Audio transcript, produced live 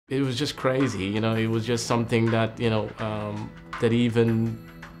it was just crazy, you know. It was just something that, you know, that even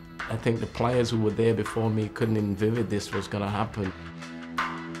I think the players who were there before me couldn't envisage this was going to happen.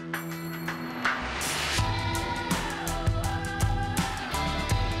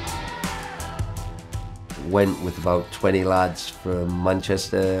 Went with about 20 lads from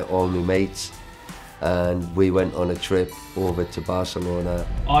Manchester, all my mates, and we went on a trip over to Barcelona.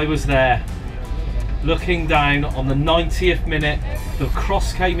 I was there, looking down on the 90th minute, the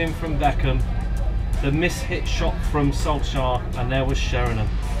cross came in from Beckham, the miss-hit shot from Solskjaer, and there was Sheringham.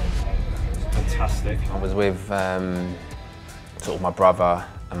 Fantastic. I was with sort of my brother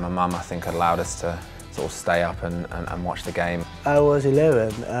and my mum, I think, allowed us to sort of stay up and watch the game. I was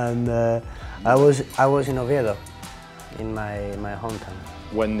 11 and I was in Oviedo, in my hometown.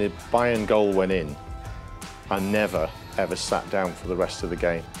 When the Bayern goal went in, I never ever sat down for the rest of the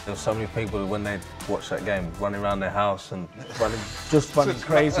game. There were so many people when they watched that game running around their house and running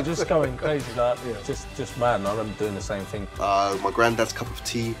crazy, just going crazy, like just mad. And I remember doing the same thing. My granddad's cup of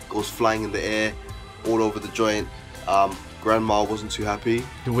tea goes flying in the air, all over the joint. Grandma wasn't too happy.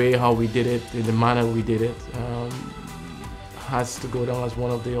 The way how we did it, in the manner we did it, has to go down as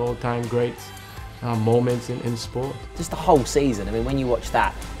one of the all-time great moments in sport. Just the whole season. I mean, when you watch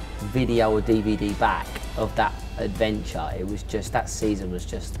that video or DVD back of that adventure, it was just, that season was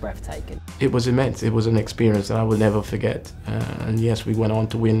just breathtaking. It was immense. It was an experience that I will never forget. And yes, we went on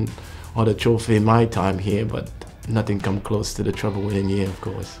to win other trophy in my time here, but nothing come close to the treble winning year, of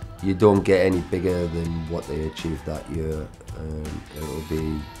course. You don't get any bigger than what they achieved that year. It'll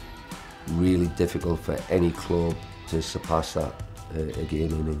be really difficult for any club to surpass that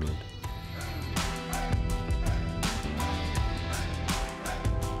again in England.